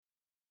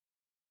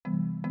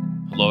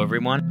Hello,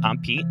 everyone. I'm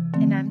Pete.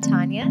 And I'm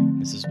Tanya.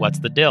 This is What's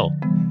the Dill?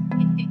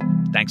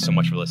 Thanks so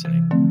much for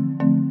listening.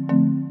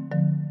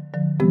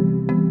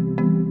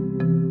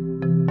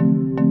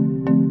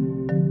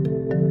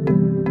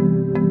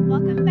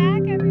 Welcome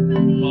back,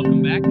 everybody.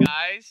 Welcome back,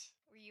 guys.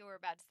 You were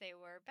about to say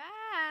we're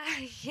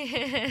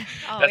back.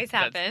 Always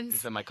happens.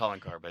 It's in my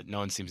calling card, but no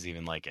one seems to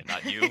even like it.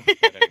 Not you,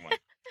 not anyone.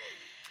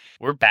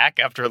 We're back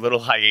after a little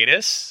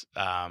hiatus.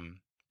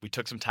 We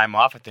took some time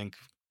off. I think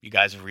you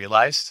guys have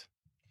realized.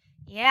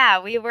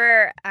 Yeah, we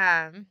were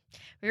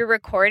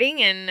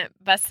recording and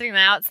busting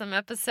out some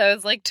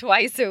episodes like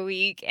twice a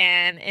week,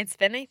 and it's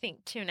been, I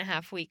think,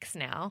 2.5 weeks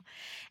now.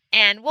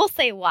 And we'll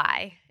say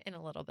why in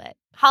a little bit.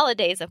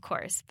 Holidays, of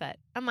course, but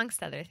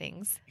amongst other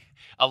things.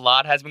 A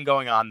lot has been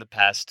going on the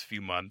past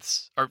few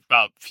months, or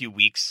few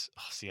weeks.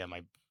 Oh, see, I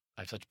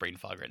have such brain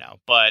fog right now.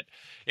 But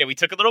yeah, we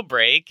took a little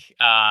break.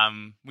 I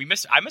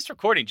missed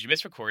recording. Did you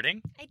miss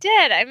recording? I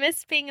did. I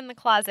missed being in the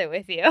closet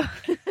with you.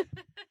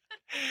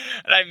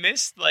 And I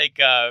missed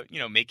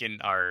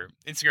making our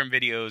Instagram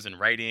videos and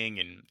writing,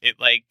 and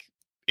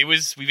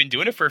we've been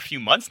doing it for a few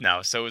months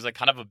now. So it was like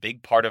kind of a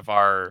big part of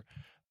our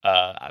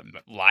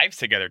lives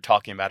together,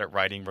 talking about it,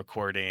 writing,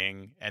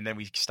 recording, and then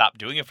we stopped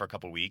doing it for a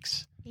couple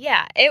weeks.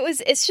 Yeah,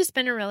 it's just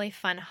been a really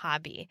fun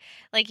hobby.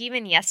 Like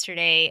even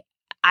yesterday,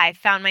 I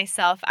found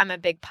myself, I'm a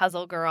big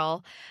puzzle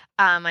girl.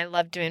 I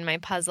love doing my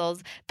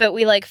puzzles, but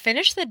we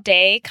finished the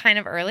day kind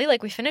of early.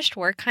 Like we finished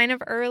work kind of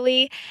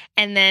early,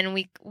 and then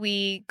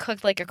we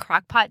cooked like a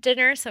crock pot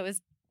dinner. So it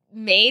was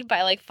made by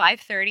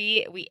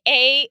 5:30. We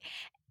ate,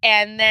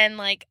 and then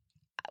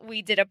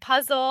we did a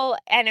puzzle,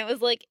 and it was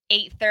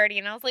 8:30,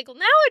 and I was like, well,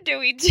 now what do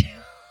we do?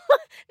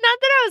 Not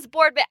that I was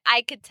bored, but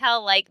I could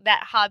tell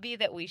that hobby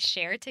that we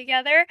share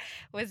together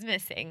was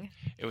missing.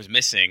 It was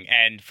missing,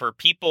 and for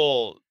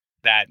people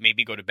that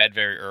maybe go to bed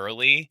very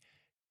early,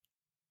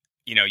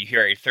 you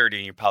hear 8:30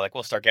 and you're probably like,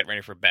 well, start getting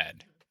ready for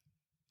bed.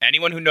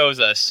 Anyone who knows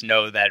us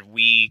know that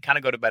we kind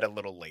of go to bed a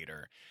little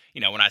later.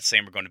 We're not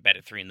saying we're going to bed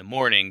at 3 in the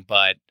morning,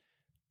 but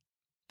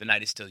the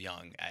night is still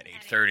young at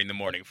 8:30 in the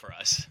morning for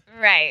us.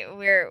 Right.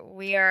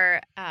 We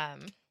are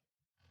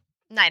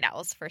night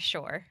owls for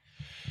sure.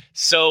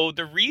 So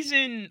a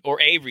reason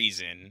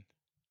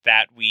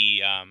that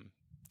we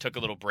took a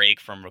little break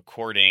from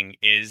recording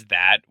is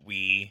that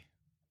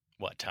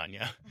what,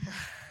 Tanya?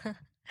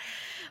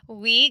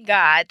 We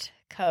got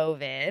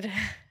COVID.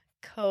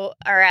 Or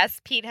as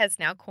Pete has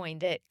now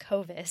coined it,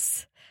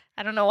 Covis.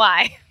 I don't know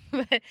why,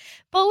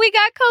 but we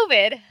got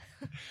COVID.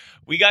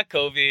 We got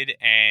COVID,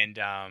 and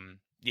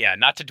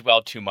not to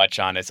dwell too much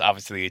on it.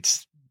 Obviously,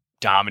 it's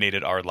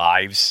dominated our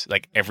lives.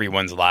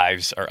 Everyone's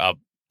lives are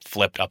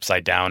flipped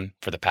upside down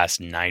for the past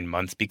 9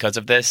 months because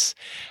of this.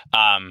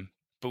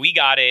 But we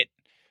got it.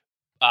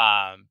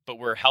 But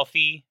we're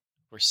healthy,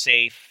 we're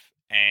safe,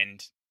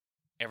 and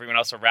everyone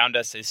else around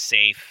us is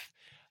safe.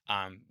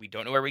 We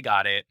don't know where we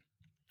got it.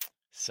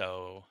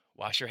 So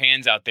wash your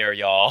hands out there,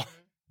 y'all.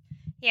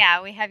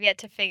 Yeah, we have yet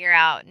to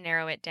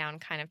narrow it down,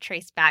 kind of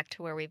trace back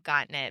to where we've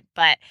gotten it.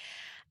 But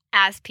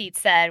as Pete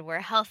said, we're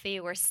healthy,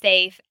 we're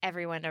safe.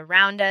 Everyone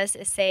around us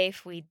is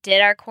safe. We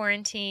did our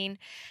quarantine,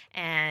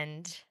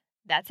 and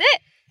that's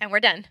it. And we're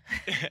done.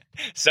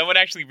 Someone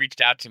actually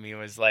reached out to me and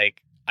was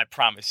like, I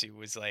promise you,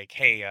 was like,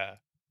 hey, are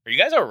you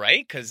guys all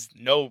right? Because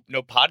no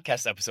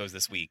podcast episodes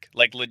this week.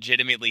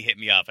 Legitimately hit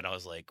me up. And I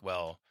was like,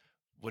 well,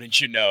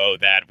 wouldn't you know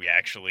that we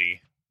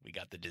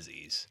got the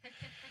disease.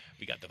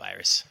 We got the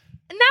virus.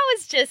 And that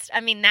was just,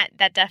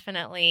 that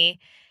definitely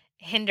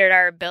hindered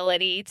our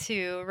ability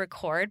to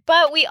record.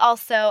 But we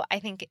also, I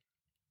think,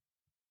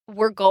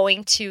 we're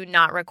going to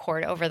not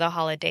record over the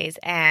holidays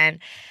and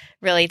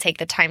really take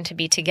the time to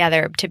be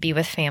together, to be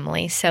with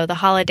family. So the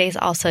holidays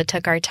also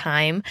took our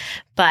time,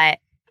 but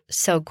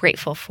so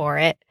grateful for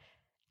it.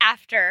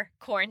 After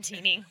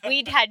quarantining,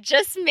 we had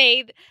just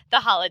made the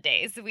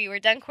holidays. We were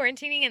done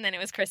quarantining, and then it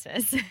was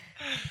Christmas.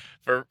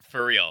 For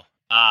real.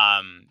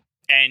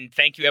 And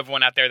thank you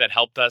everyone out there that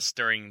helped us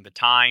during the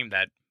time,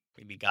 that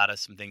maybe got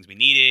us some things we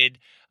needed,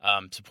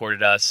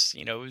 supported us.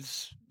 It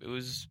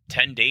was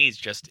 10 days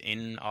just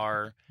in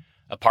our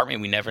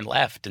apartment. We never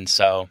left. And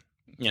so,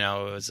 it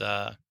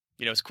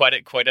was quite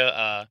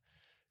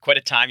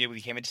a time. We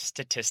became a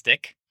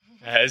statistic,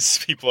 as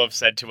people have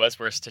said to us.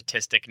 We're a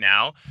statistic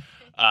now.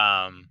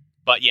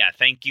 But yeah,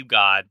 thank you,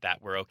 God,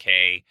 that we're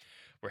okay.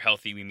 We're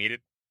healthy. We made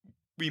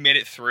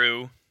it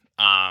through.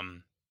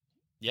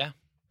 Yeah.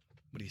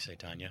 What do you say,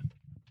 Tanya?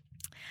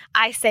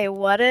 I say,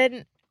 what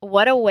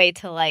a way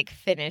to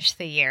finish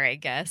the year, I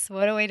guess.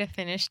 What a way to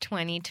finish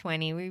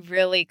 2020. We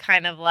really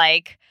kind of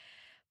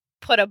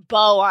put a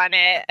bow on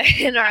it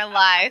in our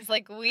lives.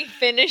 We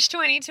finished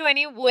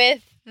 2020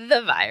 with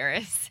the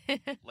virus.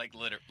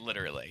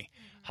 Literally.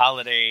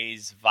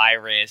 Holidays,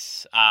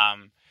 virus.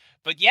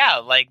 But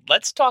yeah,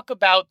 let's talk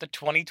about the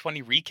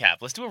 2020 recap.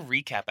 Let's do a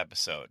recap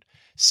episode.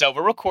 So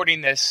we're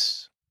recording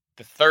this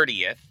the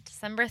 30th.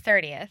 December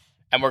 30th.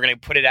 And we're going to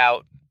put it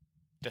out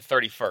the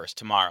 31st,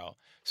 tomorrow.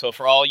 So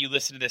for all you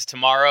listen to this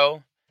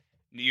tomorrow,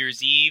 New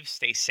Year's Eve,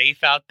 stay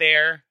safe out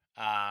there.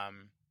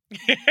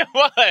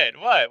 What?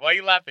 Why are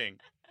you laughing?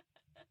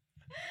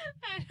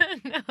 I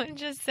don't know. It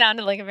just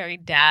sounded like a very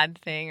dad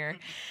thing or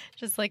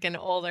just like an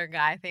older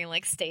guy thing.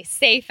 Like, stay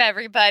safe,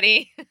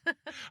 everybody.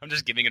 I'm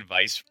just giving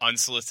advice,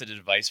 unsolicited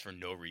advice for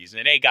no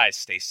reason. Hey, guys,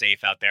 stay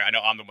safe out there. I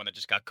know I'm the one that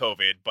just got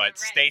COVID, but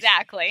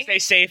Exactly. Stay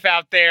safe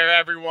out there,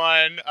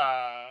 everyone.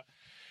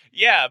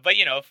 Yeah, but,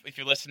 if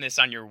you're listening to this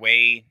on your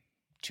way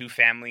to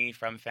family,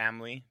 from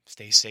family,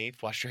 stay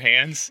safe, wash your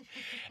hands.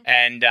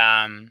 And,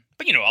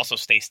 but, also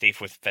stay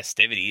safe with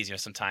festivities.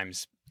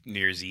 Sometimes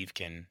New Year's Eve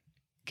can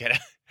get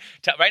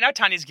right now,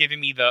 Tanya's giving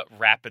me the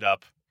wrap it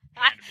up.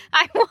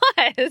 I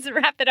was.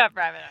 Wrap it up.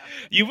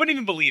 You wouldn't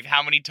even believe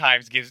how many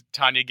times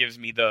Tanya gives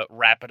me the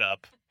wrap it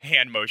up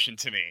hand motion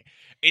to me.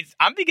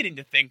 I'm beginning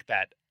to think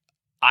that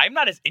I'm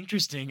not as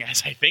interesting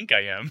as I think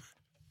I am.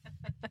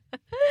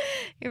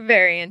 You're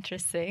very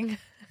interesting.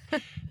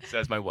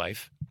 Says my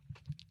wife.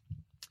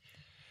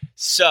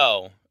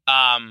 So,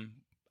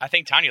 I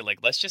think, Tanya,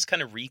 let's just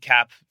kind of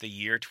recap the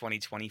year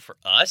 2020 for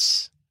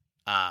us.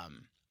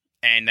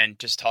 And then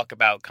just talk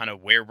about kind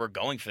of where we're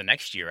going for the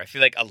next year. I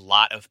feel like a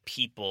lot of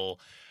people,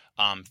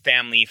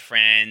 family,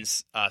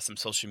 friends, some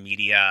social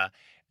media,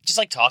 just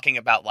talking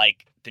about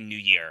the new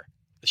year,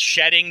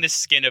 shedding the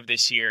skin of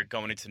this year,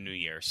 going into the new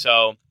year.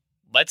 So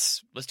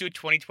let's do a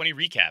 2020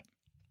 recap.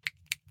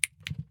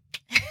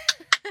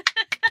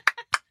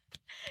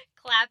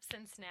 Claps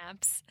and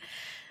snaps.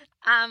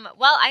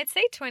 Well, I'd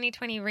say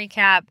 2020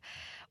 recap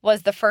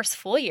was the first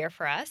full year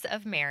for us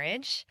of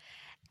marriage.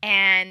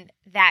 And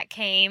that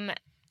came,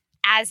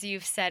 as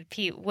you've said,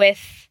 Pete,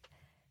 with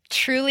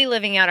truly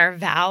living out our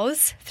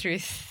vows through,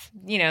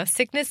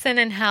 sickness and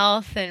in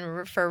health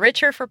and for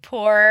richer, for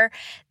poor.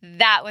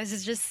 That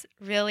was just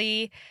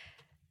really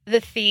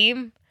the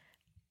theme,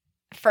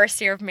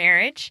 first year of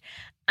marriage.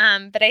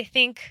 But I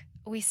think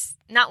we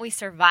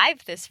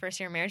survived this first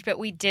year of marriage, but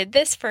we did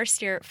this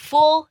first year,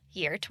 full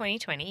year,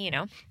 2020,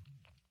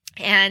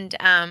 and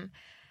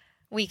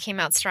we came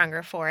out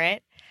stronger for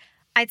it.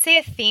 I'd say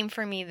a theme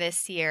for me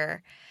this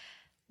year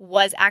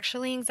was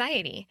actually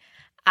anxiety.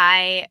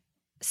 I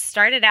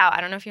started out,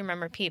 I don't know if you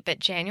remember, Pete, but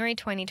January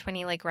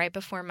 2020, right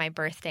before my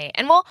birthday.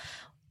 And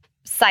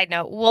side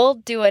note, we'll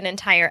do an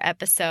entire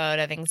episode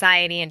of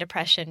anxiety and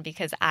depression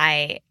because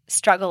I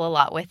struggle a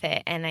lot with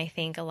it. And I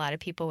think a lot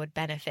of people would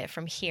benefit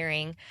from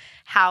hearing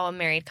how a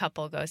married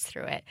couple goes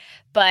through it.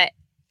 But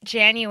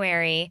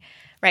January,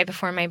 right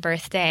before my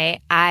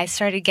birthday, I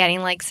started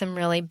getting some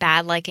really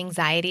bad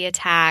anxiety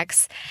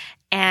attacks.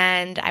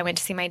 And I went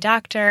to see my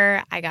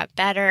doctor. I got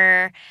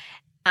better.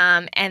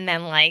 And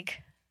then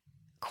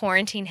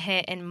quarantine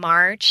hit in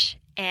March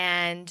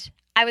and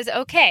I was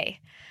okay.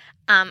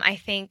 I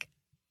think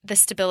the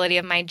stability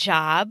of my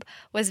job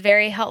was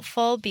very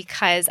helpful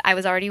because I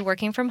was already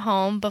working from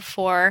home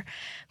before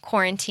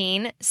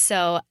quarantine.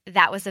 So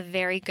that was a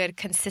very good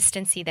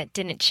consistency that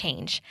didn't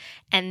change.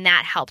 And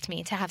that helped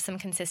me to have some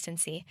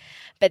consistency.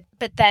 But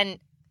then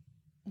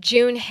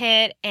June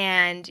hit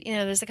and,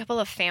 there's a couple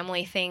of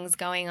family things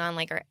going on,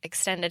 our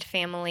extended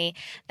family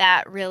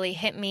that really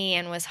hit me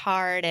and was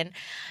hard and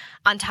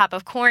on top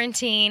of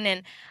quarantine.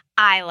 And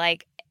I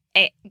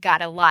it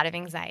got a lot of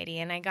anxiety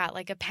and I got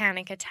a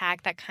panic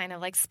attack that kind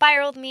of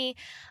spiraled me.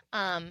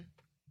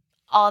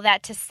 All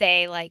that to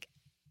say,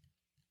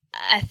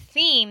 a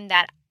theme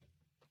that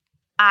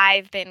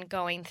I've been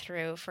going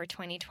through for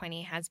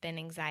 2020 has been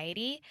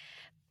anxiety,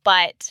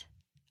 but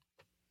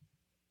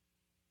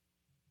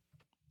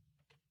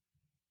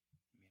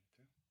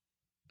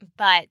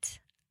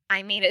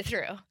I made it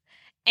through.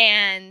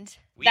 And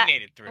we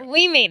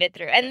made it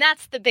through. And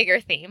that's the bigger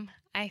theme,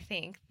 I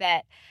think,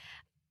 that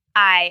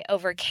I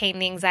overcame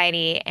the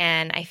anxiety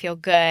and I feel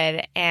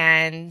good.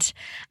 And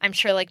I'm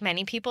sure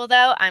many people,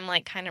 though, I'm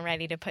kind of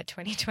ready to put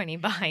 2020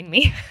 behind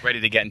me.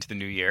 Ready to get into the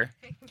new year.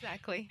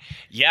 Exactly.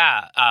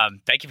 Yeah.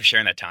 Thank you for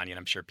sharing that, Tanya. And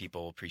I'm sure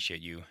people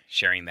appreciate you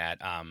sharing that.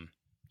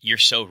 You're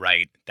so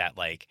right that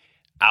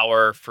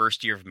our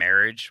first year of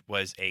marriage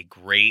was a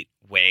great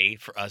way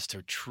for us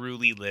to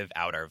truly live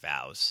out our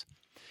vows.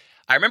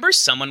 I remember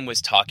someone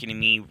was talking to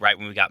me right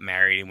when we got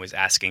married and was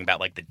asking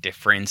about the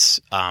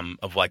difference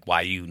of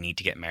why you need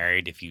to get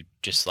married if you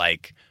just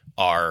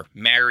are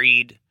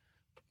married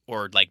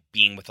or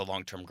being with a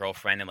long-term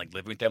girlfriend and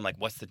living with them.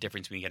 What's the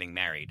difference between getting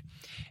married?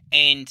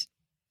 And,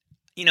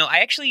 we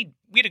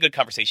had a good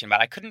conversation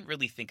about it. I couldn't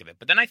really think of it,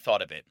 but then I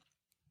thought of it.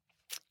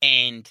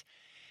 And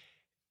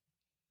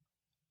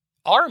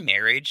our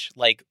marriage,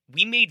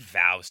 we made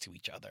vows to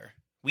each other.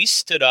 We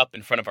stood up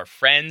in front of our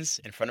friends,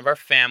 in front of our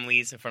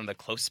families, in front of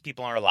the closest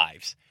people in our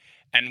lives.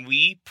 And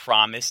we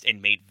promised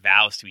and made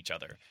vows to each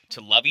other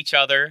to love each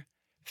other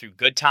through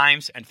good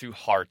times and through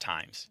hard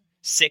times.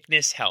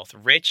 Sickness, health,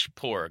 rich,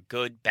 poor,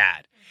 good,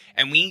 bad.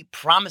 And we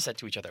promised that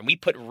to each other. And we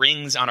put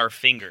rings on our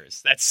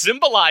fingers that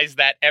symbolize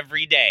that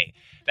every day.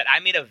 That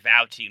I made a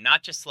vow to you,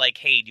 not just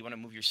hey, do you want to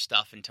move your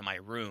stuff into my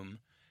room?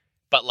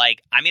 But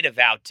I made a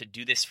vow to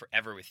do this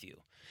forever with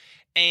you.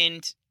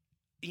 And,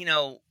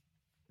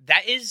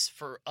 that is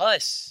for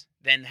us,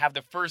 then have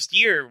the first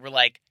year, we're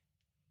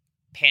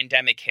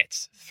pandemic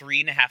hits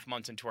 3.5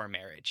 months into our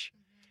marriage.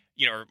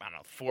 or I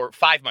don't know,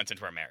 5 months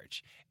into our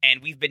marriage.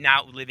 And we've been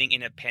now living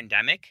in a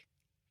pandemic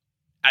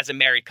as a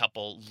married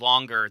couple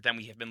longer than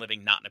we have been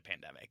living not in a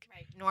pandemic.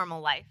 Right.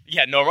 Normal life.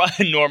 Yeah,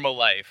 normal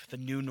life, the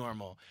new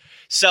normal.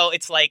 So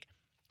it's like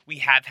we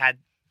have had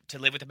to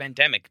live with a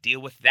pandemic,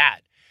 deal with that,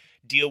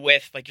 deal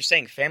with, like you're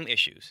saying, family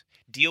issues,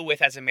 deal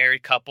with, as a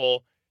married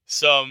couple,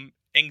 some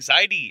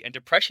anxiety and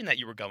depression that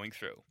you were going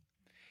through.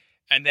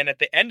 And then at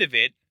the end of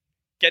it,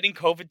 getting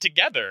COVID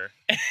together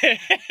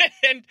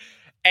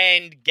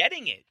and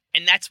getting it.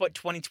 And that's what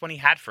 2020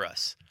 had for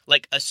us,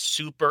 like a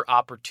super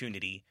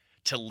opportunity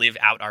to live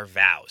out our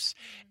vows.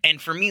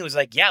 And for me, it was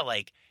like, yeah,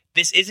 like,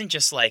 this isn't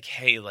just like,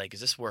 hey, like, is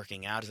this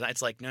working out?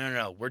 It's like,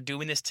 no, we're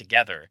doing this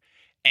together.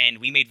 And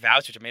we made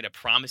vows, which I made a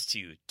promise to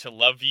you, to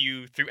love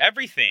you through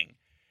everything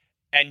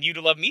and you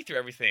to love me through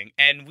everything.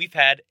 And we've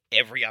had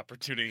every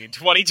opportunity in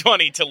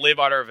 2020 to live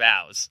out our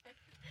vows.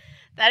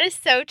 That is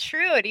so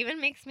true. It even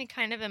makes me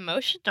kind of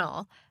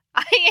emotional.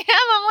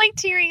 I'm like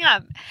tearing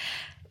up.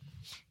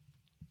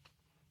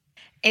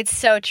 It's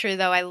so true,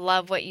 though. I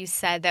love what you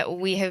said, that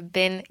we have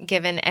been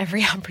given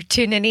every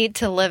opportunity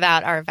to live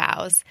out our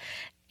vows.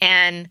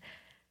 And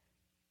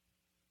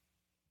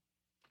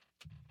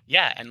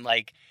yeah, and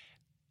like,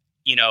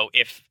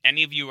 if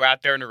any of you are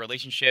out there in a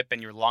relationship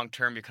and you're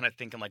long-term, you're kind of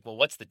thinking like, well,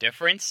 what's the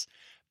difference?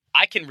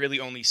 I can really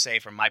only say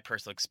from my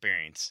personal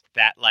experience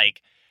that,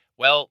 like,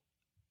 well,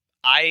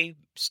 I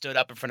stood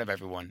up in front of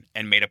everyone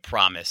and made a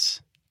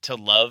promise to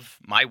love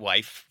my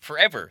wife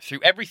forever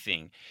through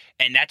everything.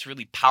 And that's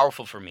really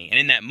powerful for me. And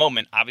in that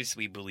moment,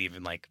 obviously we believe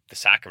in like the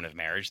sacrament of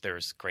marriage.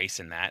 There's grace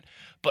in that,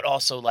 but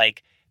also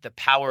like the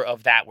power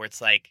of that, where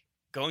it's like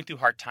going through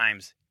hard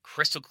times,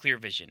 crystal clear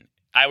vision.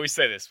 I always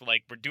say this,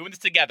 like, we're doing this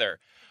together.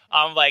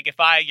 I'm like,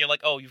 you're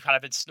like, oh, you've kind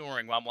of been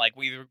snoring. Well, I'm like,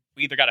 we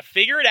either got to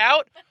figure it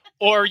out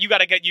or you got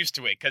to get used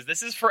to it, because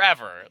this is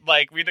forever.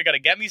 Like, we either got to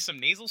get me some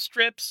nasal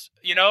strips,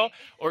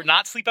 or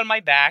not sleep on my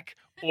back,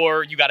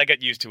 or you got to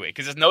get used to it.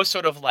 Because there's no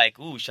sort of like,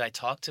 ooh, should I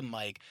talk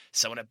to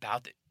someone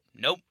about it?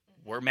 Nope,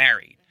 we're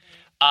married.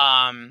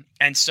 And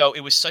so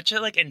it was such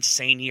a like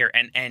insane year.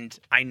 And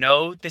I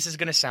know this is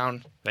going to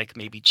sound like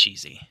maybe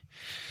cheesy.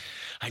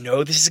 I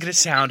know this is going to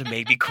sound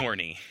maybe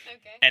corny.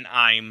 Okay. And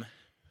I'm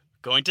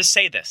going to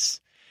say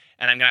this.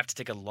 And I'm going to have to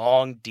take a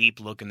long, deep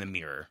look in the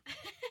mirror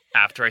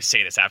after I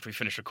say this, after we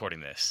finish recording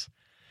this.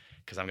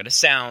 Because I'm going to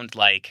sound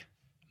like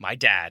my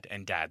dad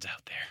and dads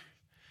out there.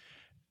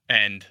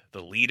 And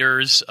the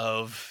leaders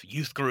of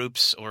youth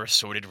groups or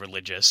assorted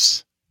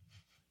religious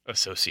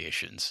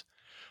associations.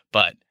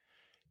 But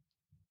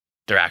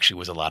there actually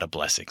was a lot of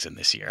blessings in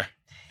this year.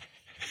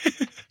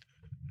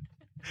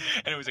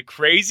 And it was a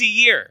crazy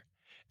year.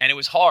 And it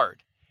was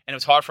hard. And it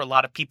was hard for a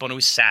lot of people. And it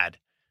was sad.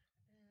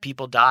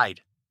 People died.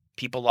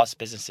 People lost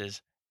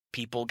businesses.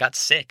 People got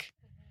sick.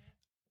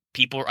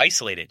 People were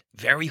isolated.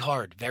 Very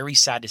hard. Very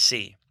sad to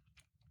see.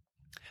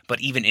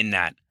 But even in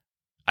that,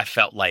 I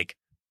felt like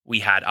we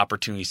had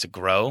opportunities to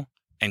grow,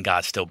 and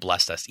God still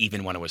blessed us,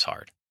 even when it was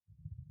hard.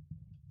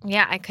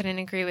 Yeah, I couldn't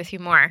agree with you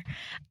more.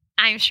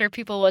 I'm sure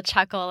people will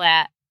chuckle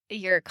at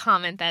your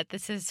comment that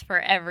this is for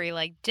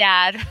every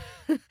dad.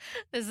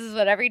 This is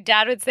what every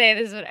dad would say.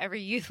 This is what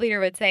every youth leader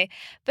would say.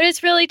 But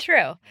it's really true.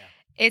 Yeah.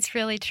 It's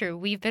really true.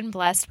 We've been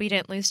blessed. We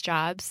didn't lose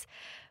jobs.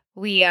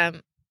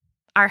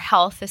 Our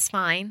health is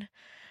fine.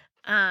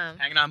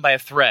 Hanging on by a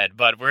thread,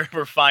 but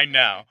we're fine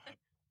now.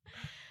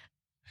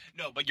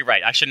 No, but you're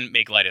right. I shouldn't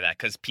make light of that,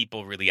 because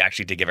people really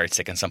actually did get very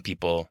sick, and some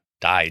people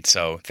died.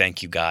 So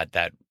thank you, God,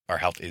 that our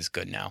health is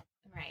good now.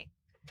 Right.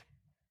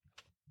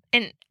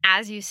 And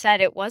as you said,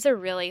 it was a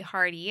really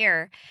hard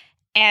year,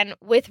 and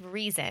with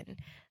reason.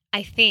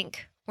 I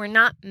think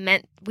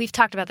we've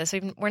talked about this,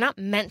 we're not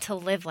meant to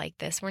live like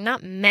this. We're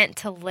not meant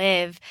to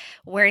live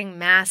wearing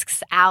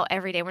masks out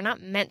every day. We're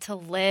not meant to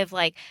live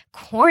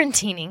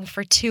quarantining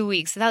for 2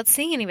 weeks without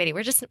seeing anybody.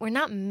 We're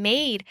not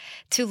made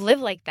to live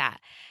like that.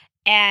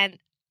 And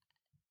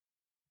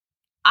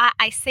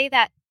I say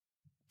that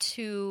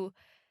to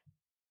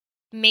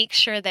make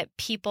sure that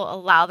people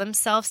allow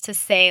themselves to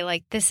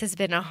say, this has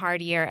been a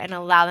hard year, and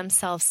allow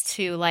themselves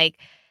to,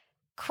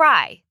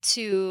 cry,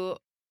 to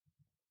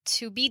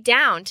be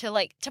down,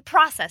 to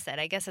process it,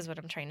 I guess is what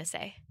I'm trying to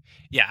say.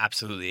 Yeah,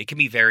 absolutely. It can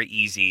be very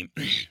easy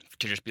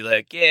to just be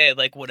like, yeah,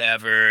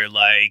 whatever,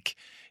 I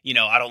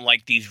don't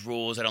like these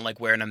rules. I don't like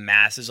wearing a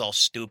mask. This is all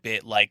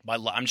stupid.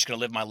 I'm just going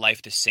to live my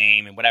life the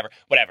same and whatever.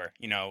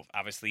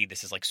 Obviously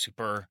this is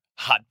super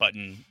hot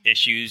button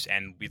issues,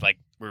 and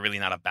we're really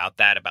not about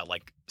that, about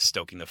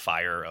stoking the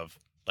fire of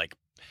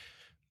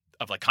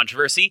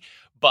controversy.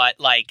 But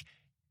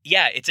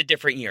yeah, it's a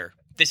different year.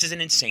 This is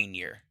an insane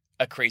year,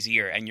 a crazy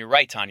year. And you're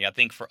right, Tanya. I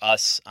think for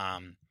us,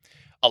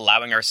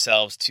 allowing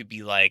ourselves to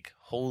be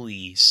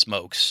holy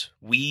smokes,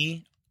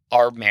 we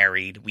are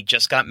married. We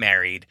just got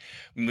married.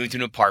 We moved to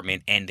an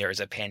apartment, and there's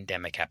a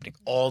pandemic happening.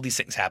 All these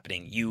things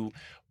happening. You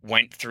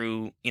went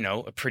through,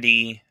 a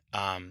pretty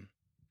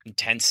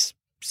intense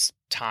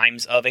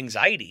times of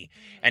anxiety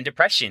and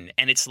depression.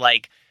 And it's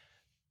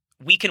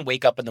we can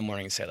wake up in the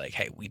morning and say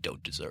hey, we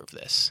don't deserve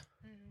this.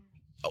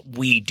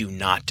 We do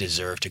not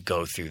deserve to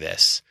go through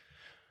this.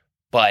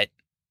 but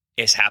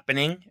it's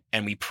happening,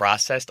 and we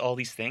processed all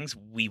these things.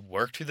 We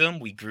worked through them.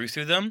 We grew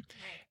through them.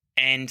 Right.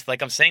 And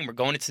like I'm saying, we're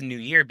going into the new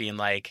year being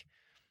like,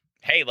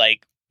 hey,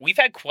 like, we've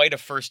had quite a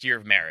first year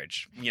of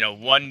marriage,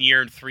 1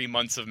 year and 3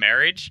 months of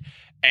marriage.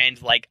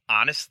 And like,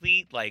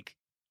 honestly, like,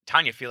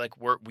 Tanya, I feel like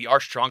we are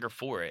stronger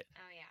for it.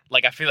 Oh, yeah.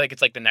 Like, I feel like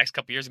it's like the next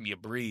couple years going to be a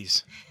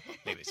breeze.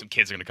 Maybe some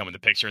kids are going to come in the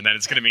picture and then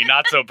it's going to be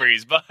not so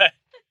breeze, but.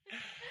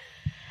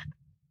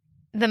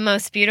 The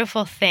most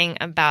beautiful thing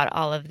about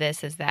all of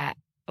this is that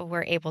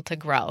we're able to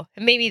grow.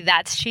 Maybe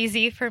that's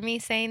cheesy for me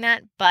saying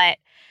that, but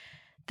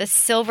the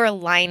silver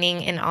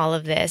lining in all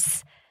of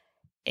this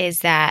is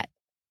that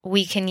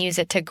we can use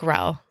it to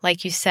grow.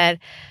 Like you said,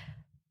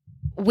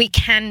 we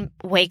can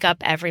wake up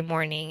every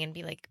morning and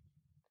be like,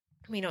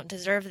 we don't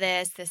deserve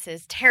this. This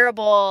is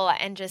terrible.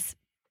 And just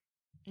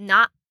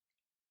not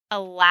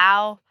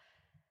allow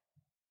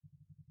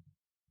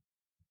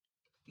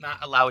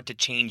it to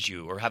change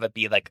you or have it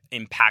be like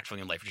impactful in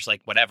your life. You're just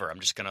like, whatever, I'm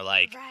just going to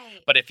like,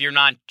 right. But if you're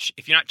not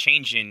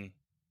changing,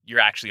 you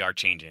actually are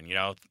changing,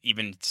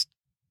 even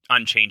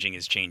unchanging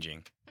is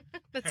changing.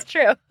 That's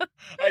true.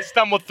 I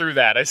stumbled through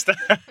that.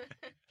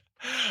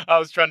 I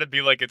was trying to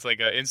be like, it's like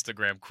an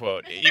Instagram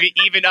quote.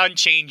 Even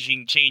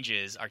unchanging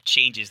changes are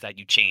changes that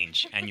you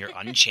change, and you're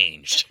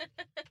unchanged.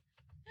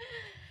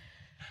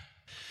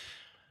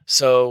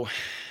 So,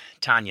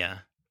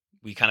 Tanya,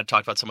 we kind of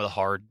talked about some of the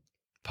hard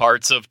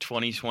parts of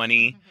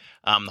 2020,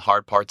 the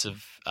hard parts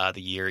of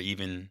the year,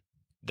 even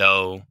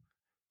though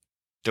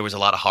there was a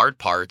lot of hard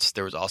parts,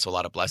 there was also a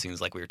lot of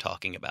blessings like we were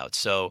talking about.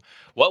 So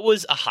what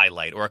was a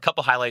highlight or a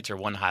couple highlights or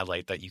one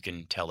highlight that you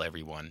can tell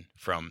everyone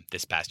from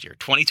this past year,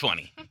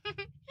 2020?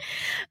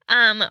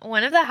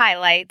 One of the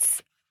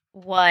highlights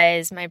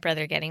was my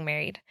brother getting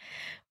married.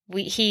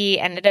 He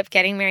ended up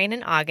getting married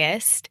in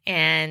August,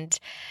 and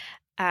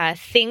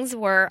things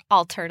were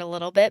altered a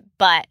little bit,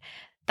 but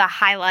the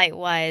highlight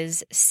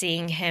was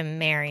seeing him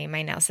marry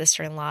my now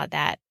sister-in-law.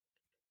 That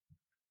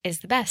is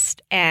the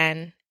best,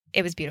 and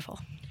it was beautiful.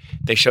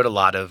 They showed a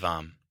lot of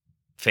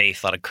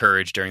faith, a lot of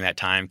courage during that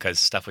time because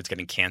stuff was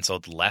getting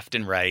canceled left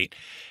and right.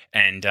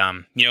 And,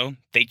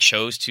 they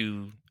chose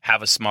to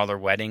have a smaller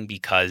wedding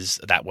because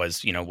that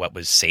was, what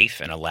was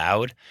safe and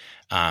allowed.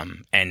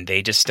 And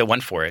they just still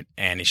went for it.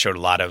 And it showed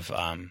a lot of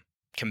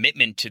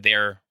commitment to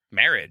their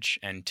marriage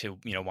and to,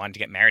 wanting to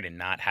get married and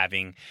not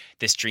having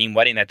this dream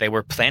wedding that they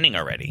were planning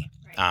already.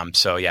 Right.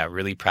 So, yeah,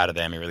 really proud of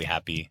them and really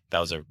happy. That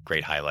was a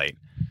great highlight.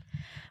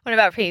 What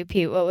about for you,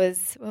 Pete? What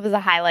was a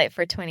highlight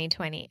for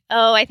 2020?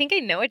 Oh, I think I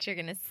know what you're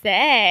going to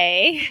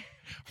say.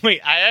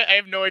 Wait, I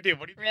have no idea.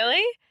 What do you think?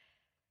 Really?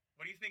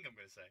 What do you think I'm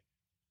going to say?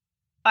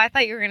 Oh, I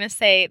thought you were going to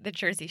say the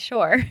Jersey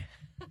Shore.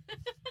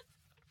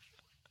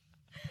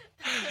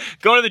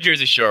 Going to the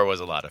Jersey Shore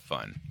was a lot of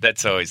fun.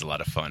 That's always a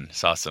lot of fun.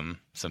 Saw some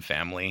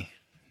family.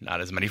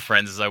 Not as many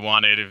friends as I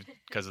wanted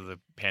because of the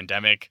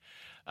pandemic.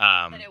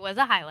 But it was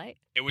a highlight.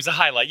 It was a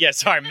highlight. Yeah,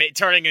 sorry.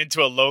 Turning it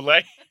into a low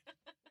light.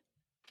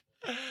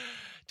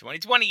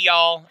 2020,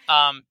 y'all.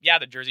 Yeah,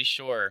 the Jersey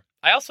Shore.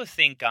 I also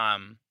think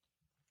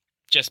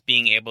just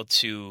being able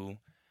to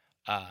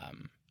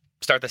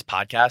start this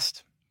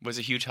podcast was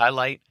a huge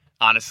highlight.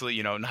 Honestly,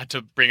 not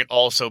to bring it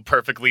all so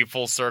perfectly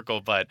full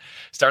circle, but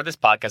start this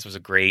podcast was a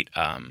great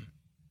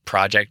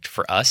project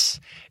for us.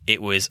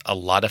 It was a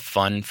lot of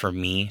fun for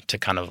me to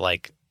kind of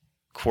like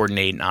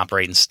coordinate and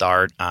operate and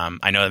start.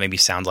 I know that maybe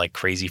sounds like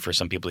crazy for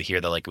some people to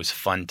hear that like it was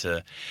fun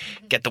to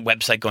get the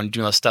website going and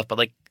do all that stuff, but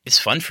like it's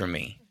fun for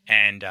me.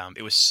 And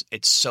it's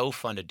so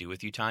fun to do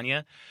with you,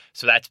 Tanya.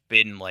 So that's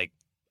been like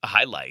a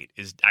highlight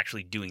is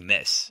actually doing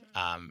this.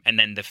 And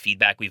then the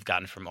feedback we've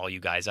gotten from all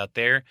you guys out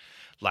there,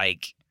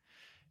 like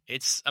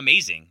it's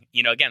amazing.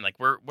 Again, like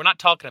we're not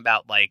talking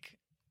about like,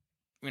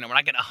 we're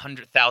not getting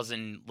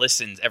 100,000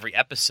 listens every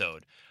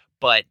episode,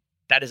 but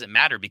that doesn't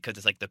matter because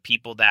it's like the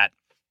people that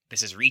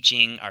this is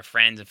reaching, our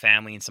friends and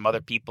family and some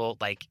other people,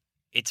 like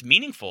it's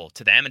meaningful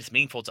to them and it's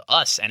meaningful to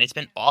us. And it's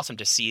been awesome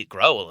to see it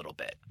grow a little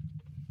bit.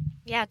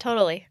 Yeah,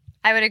 totally.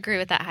 I would agree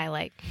with that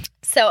highlight.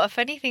 So a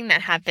funny thing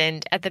that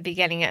happened at the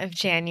beginning of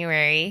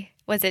January,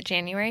 was it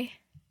January?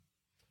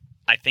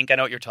 I think I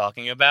know what you're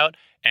talking about,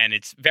 and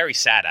it's very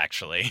sad,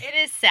 actually. It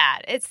is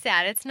sad. It's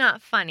sad. It's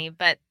not funny,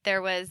 but there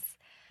was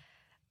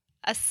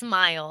a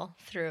smile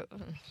through.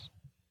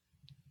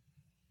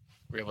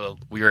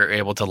 We were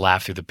able to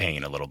laugh through the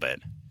pain a little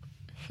bit.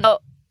 So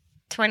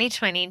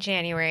 2020,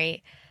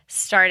 January,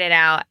 started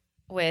out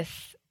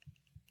with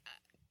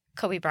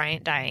Kobe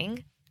Bryant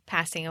dying,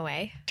 passing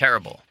away.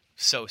 Terrible.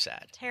 So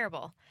sad.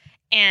 Terrible.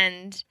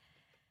 And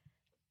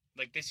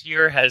like this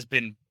year has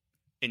been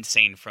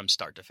insane from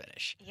start to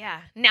finish.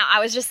 Yeah. Now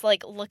I was just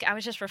like, I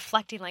was just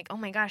reflecting like, oh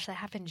my gosh, that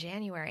happened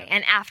January.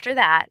 And after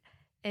that,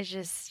 it's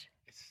just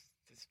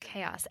it's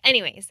chaos.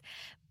 Anyways,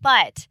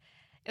 but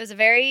it was a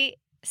very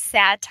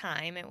sad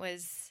time. It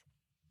was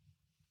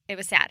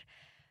sad.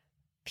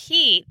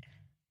 Pete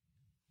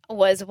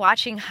was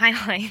watching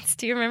highlights.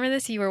 Do you remember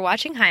this? You were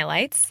watching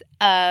highlights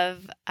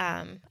of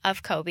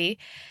Kobe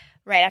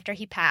right after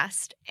he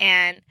passed,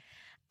 and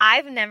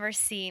I've never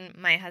seen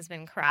my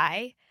husband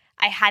cry.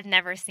 I had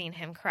never seen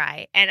him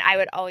cry. And I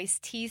would always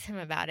tease him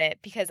about it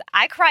because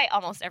I cry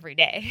almost every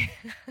day.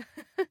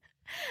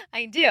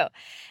 I do.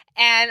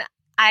 And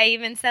I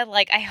even said,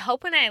 like, I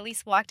hope when I at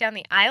least walk down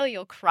the aisle,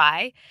 you'll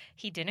cry.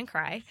 He didn't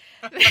cry.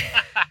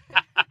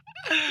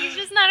 He's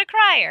just not a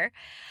crier.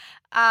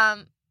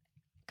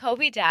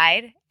 Kobe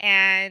died,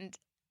 and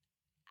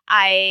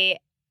I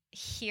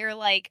hear,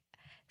 like,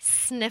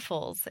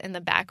 sniffles in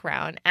the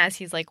background as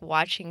he's, like,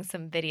 watching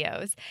some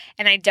videos.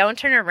 And I don't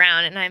turn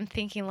around, and I'm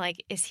thinking,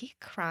 like, is he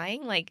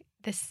crying? Like,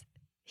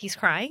 he's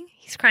crying?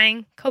 He's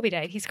crying. Kobe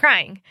died. He's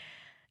crying.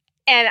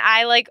 And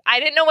I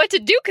didn't know what to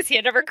do because he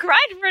had never cried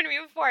in front of me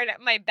before. And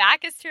my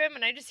back is to him,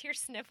 and I just hear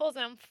sniffles,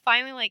 and I'm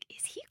finally like,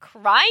 is he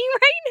crying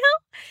right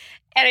now?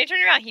 And I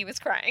turned around, he was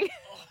crying.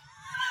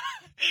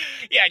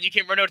 Yeah, and you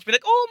came right over to be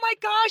like, oh my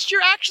gosh,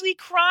 you're actually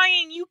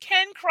crying. You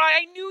can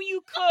cry. I knew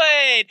you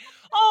could.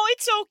 Oh,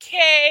 it's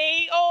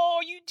okay.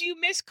 Oh, you do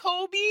miss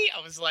Kobe?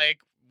 I was like,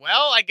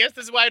 well, I guess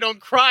this is why I don't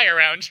cry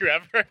around you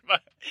ever.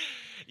 But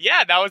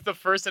yeah, that was the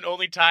first and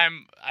only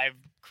time I've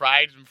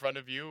cried in front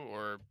of you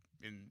or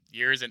in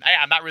years. And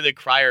I'm not really a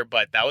crier,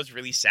 but that was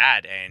really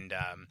sad. And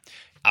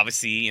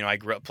obviously, you know, I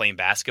grew up playing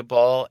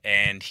basketball,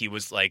 and he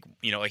was like,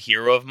 you know, a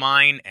hero of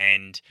mine.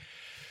 And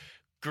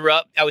grew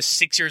up, I was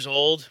 6 years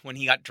old when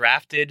he got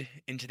drafted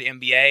into the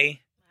NBA. Wow.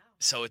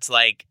 So it's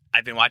like,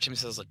 I've been watching him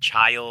since I was a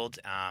child.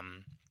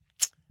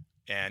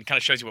 And kind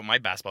of shows you what my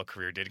basketball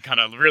career did. It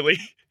kind of really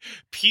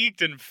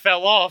peaked and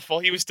fell off while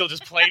he was still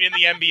just playing in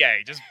the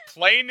NBA. Just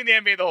playing in the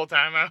NBA the whole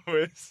time I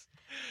was.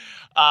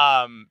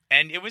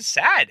 And it was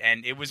sad,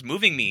 and it was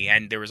moving me,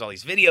 and there was all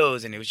these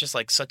videos, and it was just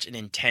like such an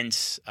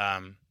intense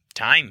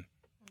time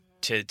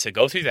to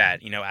go through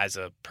that, you know, as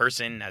a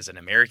person, as an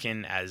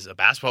American, as a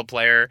basketball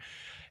player.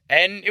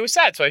 And it was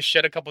sad, so I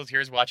shed a couple of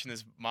tears watching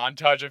this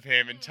montage of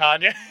him and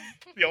Tanya.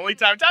 The only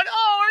time Tanya,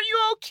 oh, are you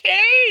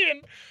okay?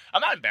 And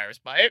I'm not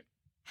embarrassed by it.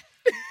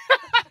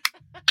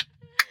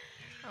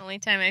 Only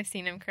time I've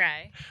seen him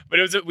cry.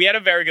 But we had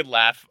a very good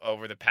laugh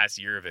over the past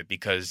year of it,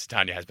 because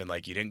Tanya has been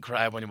like, you didn't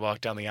cry when you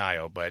walked down the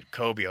aisle, but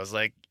Kobe, I was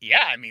like,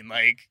 yeah, I mean,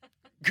 like,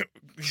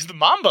 he's the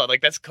Mamba,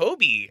 like, that's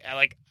Kobe. And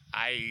like,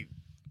 I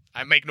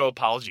make no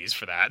apologies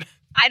for that.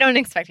 I don't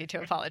expect you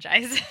to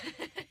apologize.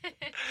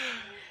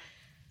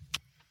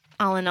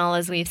 All in all,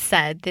 as we've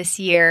said, this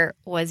year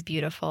was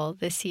beautiful.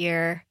 This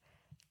year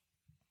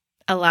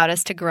allowed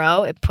us to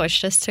grow. It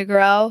pushed us to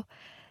grow.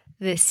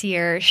 This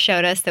year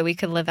showed us that we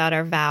could live out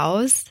our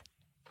vows.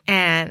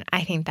 And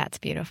I think that's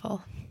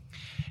beautiful.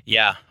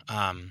 Yeah.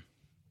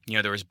 You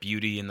know, there was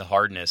beauty in the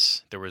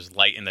hardness. There was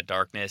light in the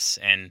darkness.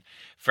 And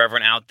for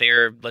everyone out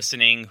there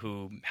listening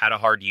who had a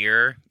hard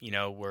year, you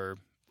know, we're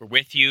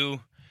with you.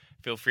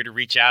 Feel free to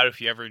reach out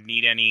if you ever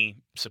need any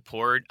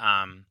support.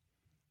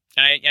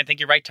 And I think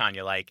you're right,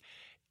 Tanya. Like,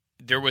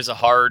 it was a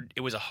hard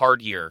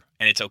year,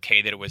 and it's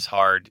okay that it was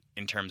hard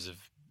in terms of,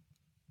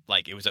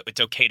 like,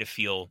 it's okay to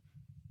feel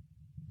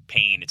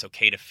pain. It's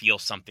okay to feel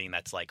something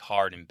that's like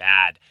hard and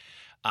bad.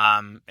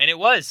 And it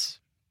was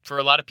for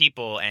a lot of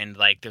people, and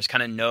like, there's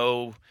kind of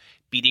no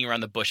beating around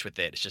the bush with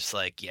it. It's just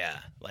like, yeah,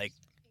 like,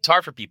 it's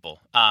hard for people.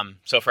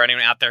 So for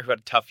anyone out there who had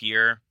a tough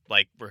year,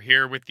 like, we're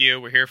here with you.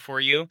 We're here for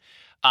you.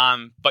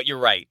 But you're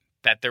right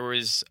that there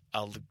was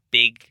a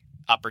big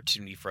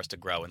opportunity for us to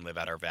grow and live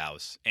out our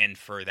vows. And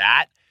for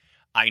that,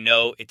 I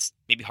know it's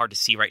maybe hard to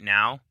see right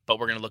now, but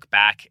we're going to look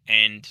back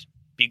and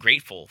be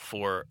grateful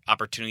for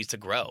opportunities to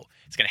grow.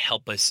 It's going to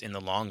help us in the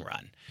long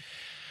run.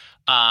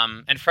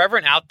 And for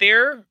everyone out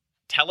there,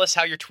 tell us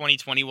how your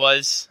 2020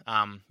 was.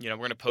 You know, we're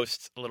going to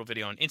post a little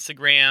video on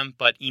Instagram,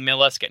 but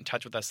email us, get in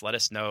touch with us. Let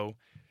us know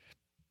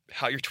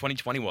how your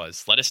 2020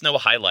 was. Let us know a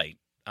highlight.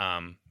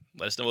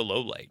 Let us know a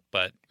low light,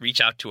 but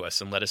reach out to us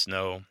and let us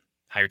know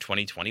how your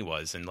 2020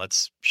 was, and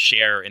let's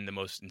share in the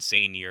most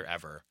insane year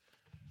ever.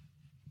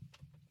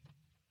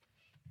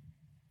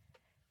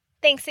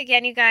 Thanks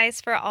again, you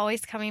guys, for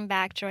always coming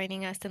back,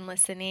 joining us, and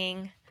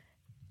listening.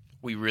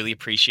 We really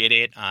appreciate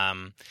it.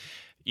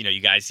 You know,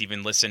 you guys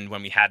even listened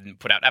when we hadn't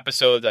put out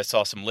episodes. I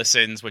saw some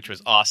listens, which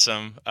was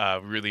awesome.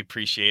 Really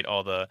appreciate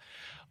all the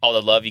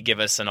love you give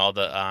us, and all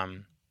the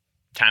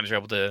times we're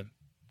able to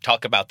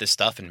talk about this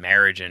stuff and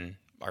marriage and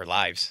our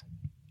lives.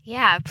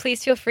 Yeah,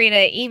 please feel free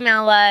to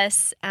email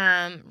us,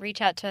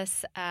 reach out to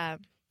us.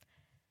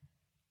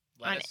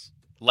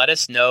 Let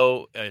us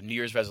know a New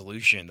Year's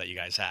resolution that you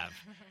guys have.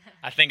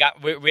 I think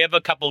we have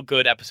a couple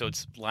good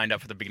episodes lined up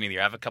for the beginning of the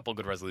year. I have a couple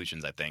good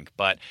resolutions, I think.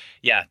 But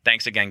yeah,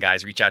 thanks again,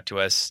 guys. Reach out to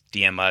us,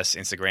 DM us,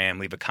 Instagram,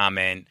 leave a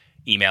comment,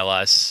 email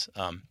us,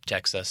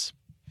 text us.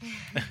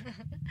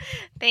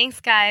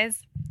 Thanks,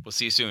 guys. We'll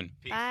see you soon.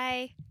 Peace.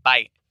 Bye.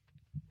 Bye.